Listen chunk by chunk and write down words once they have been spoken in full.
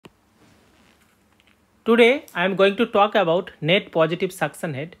Today I am going to talk about net positive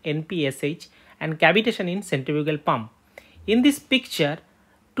suction head NPSH and cavitation in centrifugal pump. In this picture,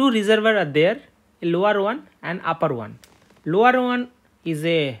 two reservoirs are there, a lower one and upper one. Lower one is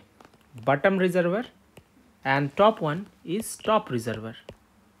a bottom reservoir and top one is top reservoir.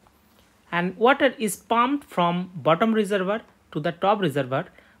 And water is pumped from bottom reservoir to the top reservoir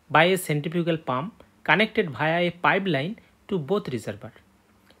by a centrifugal pump connected via a pipeline to both reservoirs.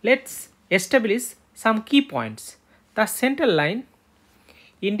 Let's establish some key points. The central line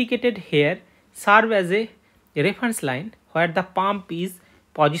indicated here serves as a reference line where the pump is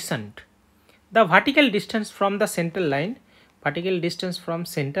positioned. The vertical distance from the central line,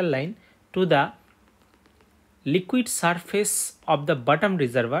 to the liquid surface of the bottom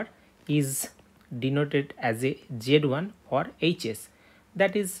reservoir is denoted as a Z1 or HS.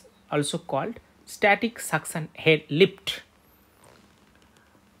 That is also called static suction head lift.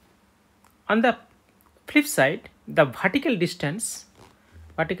 On the flip side, the vertical distance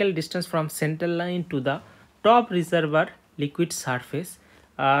from central line to the top reservoir liquid surface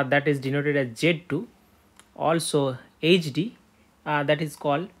that is denoted as Z2, also HD, that is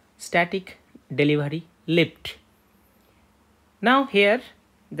called static delivery lift. Now here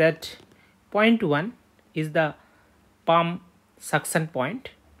that point 1 is the pump suction point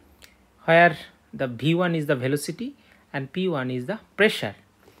where the V1 is the velocity and P1 is the pressure,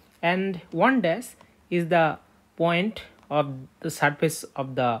 and 1 dash is the point of the surface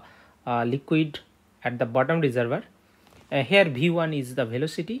of the liquid at the bottom reservoir. Here V1 is the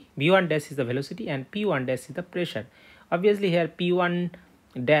velocity, V1 dash is the velocity and P1 dash is the pressure. Obviously here P1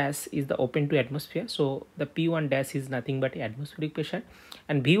 dash is the open to atmosphere, so the P1 dash is nothing but atmospheric pressure,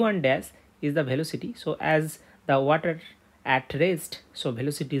 and V1 dash is the velocity. So as the water at rest, so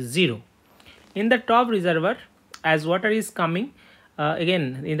velocity is 0. In the top reservoir, as water is coming,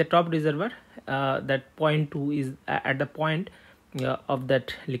 again in the top reservoir, that point 2 is at the point of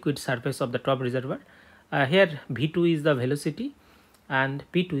that liquid surface of the top reservoir. Here V2 is the velocity and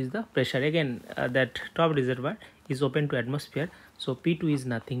P2 is the pressure. Again that top reservoir is open to atmosphere, so P2 is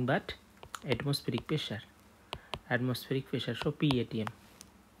nothing but atmospheric pressure, so PATM.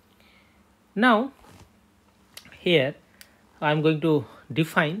 Now here I am going to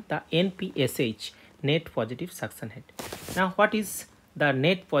define the NPSH, net positive suction head. Now what is the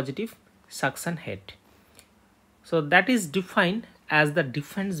net positive suction head? So that is defined as the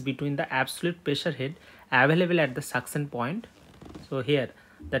difference between the absolute pressure head available at the suction point. So here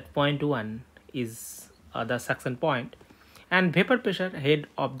that point 1 is the suction point, and vapor pressure head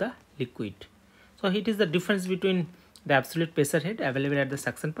of the liquid. So it is the difference between the absolute pressure head available at the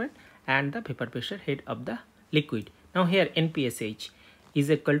suction point and the vapor pressure head of the liquid. Now here NPSH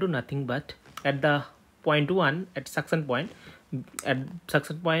is equal to nothing but at the point 1 at suction point,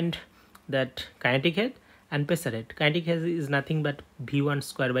 that kinetic head and pressure head. Kinetic head is nothing but V1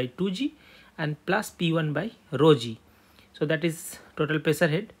 square by 2g and plus P1 by rho g. So that is total pressure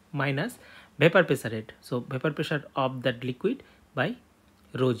head minus vapor pressure head. So vapor pressure of that liquid by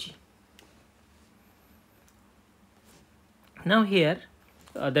rho g. Now here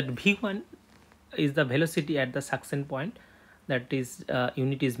that V1 is the velocity at the suction point, that is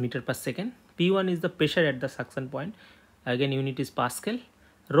unit is meter per second. P1 is the pressure at the suction point, again unit is Pascal.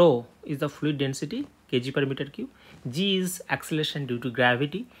 Rho is the fluid density, kg per meter cube. G is acceleration due to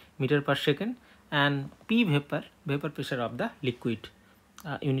gravity, meter per second, and P vapor pressure of the liquid,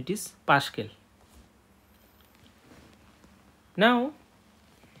 unit is Pascal. Now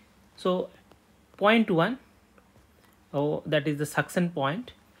so point 1, that is the suction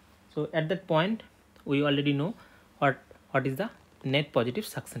point. So at that point we already know what is the net positive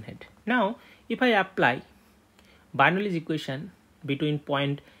suction head. Now if I apply Bernoulli's equation between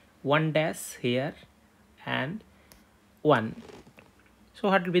point 1 dash here and 1, so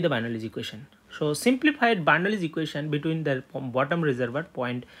what will be the Bernoulli's equation? So simplified Bernoulli's equation between the bottom reservoir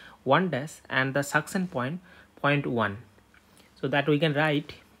point 1 dash and the suction point 1, so that we can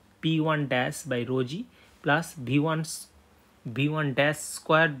write P1 dash by rho g plus V1 dash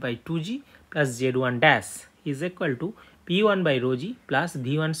squared by 2g plus Z1 dash is equal to P1 by rho g plus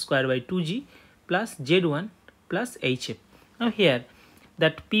V1 square by 2g plus Z1 plus HF. Now here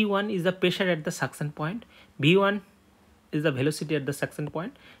that P1 is the pressure at the suction point, V1 is the velocity at the suction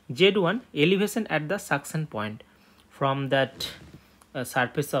point, Z1 elevation at the suction point from that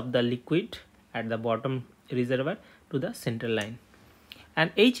surface of the liquid at the bottom reservoir to the central line,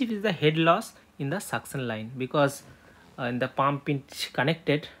 and HF is the head loss in the suction line, because in the pump is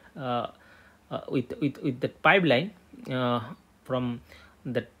connected with the pipeline, from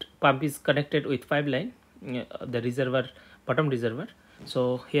that pump is connected with pipeline, the reservoir, bottom reservoir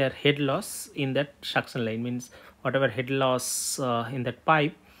So here head loss in that suction line means whatever head loss in that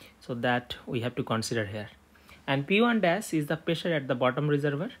pipe, so that we have to consider here. And P1 dash is the pressure at the bottom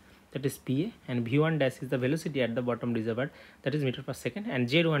reservoir, that is PA, and V1 dash is the velocity at the bottom reservoir, that is meter per second, and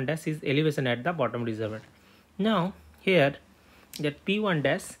Z1 dash is elevation at the bottom reservoir. Now here that P1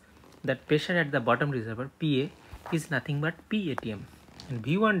 dash, that pressure at the bottom reservoir PA, is nothing but P ATM, and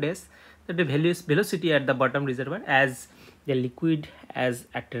V1 dash, that the velocity at the bottom reservoir, as the liquid as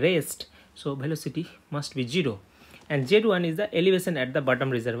at rest, so velocity must be 0, and Z1 is the elevation at the bottom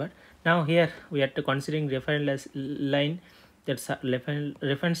reservoir. Now here we are considering reference line, that's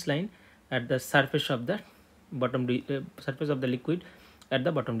reference line at the surface of the bottom surface of the liquid at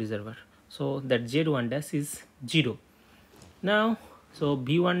the bottom reservoir, so that Z1 dash is 0. Now so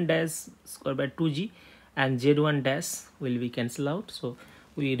V1 dash square by 2g and Z1 dash will be cancelled out, so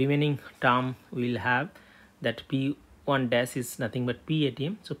we remaining term will have that P1 dash is nothing but P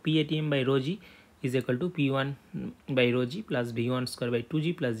ATM, so P ATM by rho g is equal to P1 by rho g plus V1 square by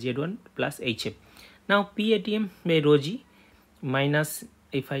 2g plus Z1 plus HF. Now P ATM by rho g minus,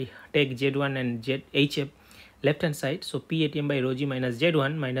 if I take Z1 and HF left hand side, so P ATM by rho g minus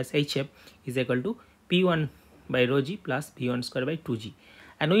Z1 minus HF is equal to P1 by rho g plus V1 square by 2g,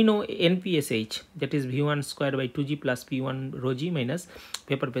 and we know NPSH, that is V1 square by 2g plus P1 rho g minus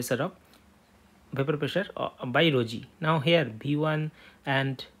vapor pressure by rho g. Now here V1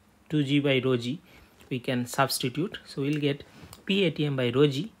 and 2g by rho g we can substitute, so we'll get P ATM by rho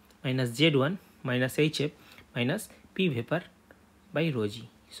g minus Z1 minus HF minus P vapor by rho g,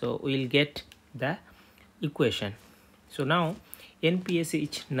 so we'll get the equation. So now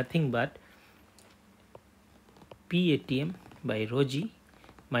NPSH nothing but P ATM by rho g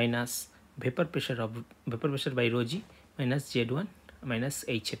minus vapor pressure by rho g minus Z1 minus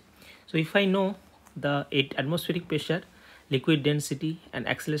HF. So if I know the atmospheric pressure, liquid density, and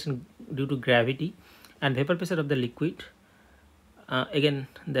acceleration due to gravity, and vapor pressure of the liquid, again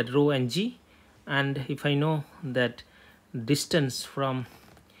that rho and g, and if I know that distance from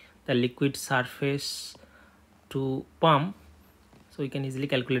the liquid surface to pump, so we can easily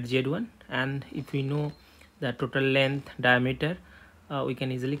calculate Z1, and if we know the total length, diameter, we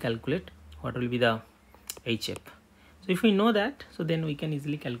can easily calculate what will be the HF. So if we know that, so then we can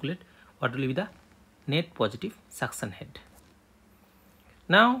easily calculate what will be the net positive suction head.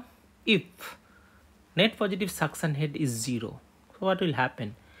 Now if net positive suction head is 0, so what will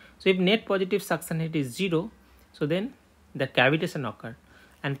happen? So if net positive suction head is 0, so then the cavitation occur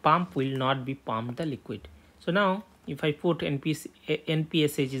and pump will not be pumped the liquid. So now if I put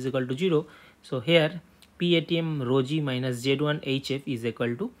NPSH is equal to 0, so here P ATM rho g minus Z1 HF is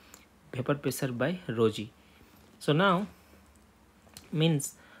equal to vapor pressure by rho g. So now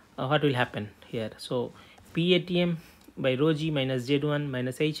means what will happen here? So P ATM by rho g minus Z1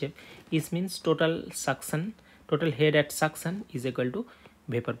 minus HF is means total suction, total head at suction is equal to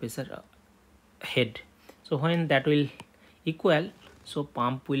vapor pressure head. So when that will equal, so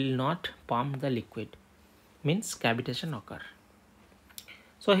pump will not pump the liquid, means cavitation occur.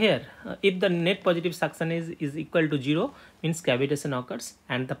 So here if the net positive suction is equal to 0, means cavitation occurs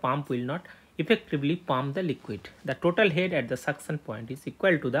and the pump will not effectively pump the liquid. The total head at the suction point is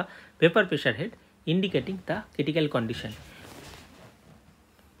equal to the vapor pressure head, indicating the critical condition.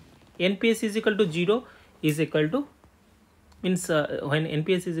 NPS is equal to 0 is equal to, means when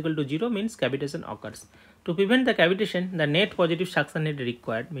NPS is equal to 0 means cavitation occurs. To prevent the cavitation, the net positive suction head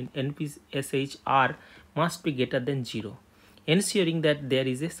required, means NPSH R must be greater than 0, ensuring that there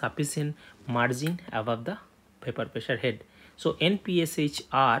is a sufficient margin above the vapor pressure head. So NPSH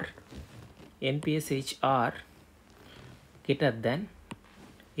R greater than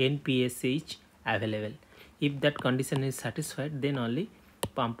NPSH available. If that condition is satisfied, then only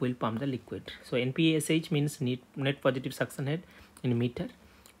pump will pump the liquid. So NPSH means net positive suction head in meter,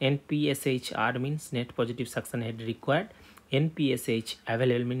 NPSH R means net positive suction head required, NPSH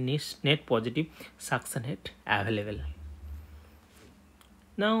available means net positive suction head available.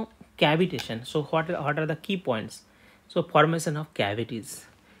 Now cavitation. So what are the key points? So formation of cavities.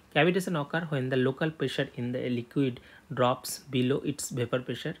 Cavitation occur when the local pressure in the liquid drops below its vapor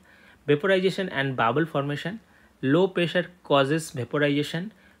pressure. Vaporization and bubble formation. Low pressure causes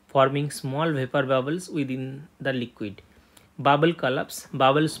vaporization, forming small vapor bubbles within the liquid. Bubble collapse.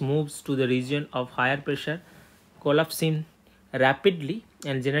 Bubbles moves to the region of higher pressure, collapsing rapidly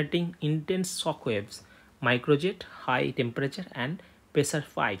and generating intense shock waves. Microjet, high temperature and pressure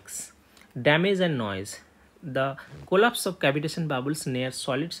spikes. Damage and noise. The collapse of cavitation bubbles near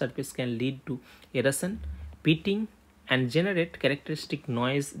solid surface can lead to erosion, pitting, and generate characteristic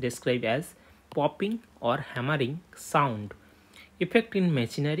noise described as popping or hammering sound. Effect in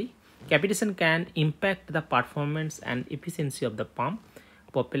machinery. Cavitation can impact the performance and efficiency of the pump,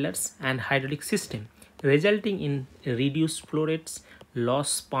 propellers, and hydraulic system, resulting in reduced flow rates,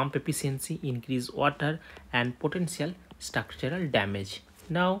 loss pump efficiency, increased water, and potential structural damage.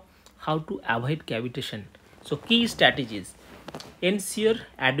 Now, how to avoid cavitation? So, key strategies: ensure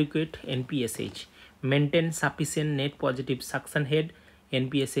adequate NPSH, maintain sufficient net positive suction head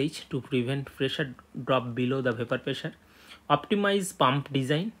NPSH to prevent pressure drop below the vapor pressure. Optimize pump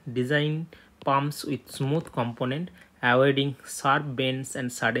design. Design pumps with smooth component, avoiding sharp bends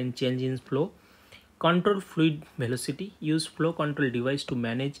and sudden change in flow. Control fluid velocity. Use flow control device to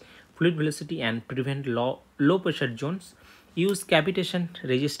manage fluid velocity and prevent low pressure zones. Use cavitation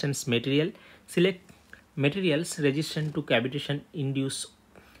resistance material. Select materials resistant to cavitation induce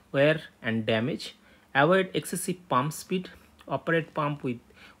wear and damage. Avoid excessive pump speed. Operate pump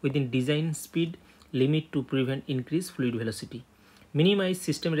within design speed limit to prevent increased fluid velocity. Minimize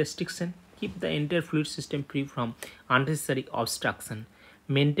system restriction. Keep the entire fluid system free from unnecessary obstruction.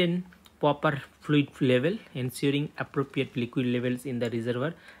 Maintain proper fluid level, ensuring appropriate liquid levels in the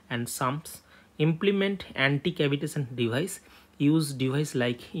reservoir and sumps. Implement anti-cavitation device. Use device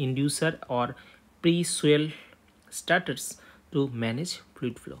like inducer or pre-swell starters to manage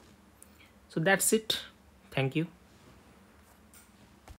fluid flow. So that's it. Thank you.